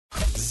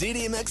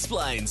ZM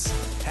Explains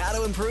how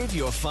to improve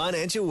your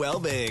financial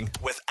well-being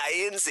with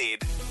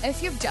ANZ.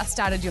 If you've just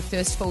started your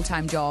first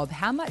full-time job,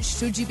 how much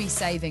should you be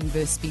saving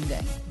versus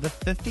spending? The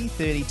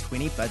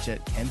 50-30-20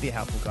 budget can be a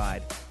helpful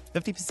guide.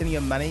 50% of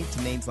your money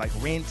to needs like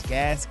rent,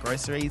 gas,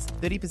 groceries,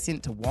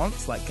 30% to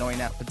wants like going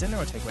out for dinner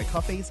or takeaway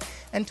coffees,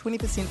 and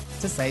 20%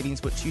 to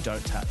savings which you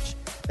don't touch.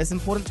 It's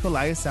important to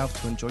allow yourself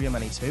to enjoy your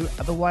money too,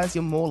 otherwise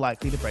you're more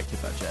likely to break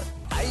your budget.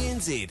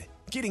 ANZ,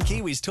 getting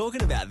Kiwis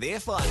talking about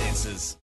their finances.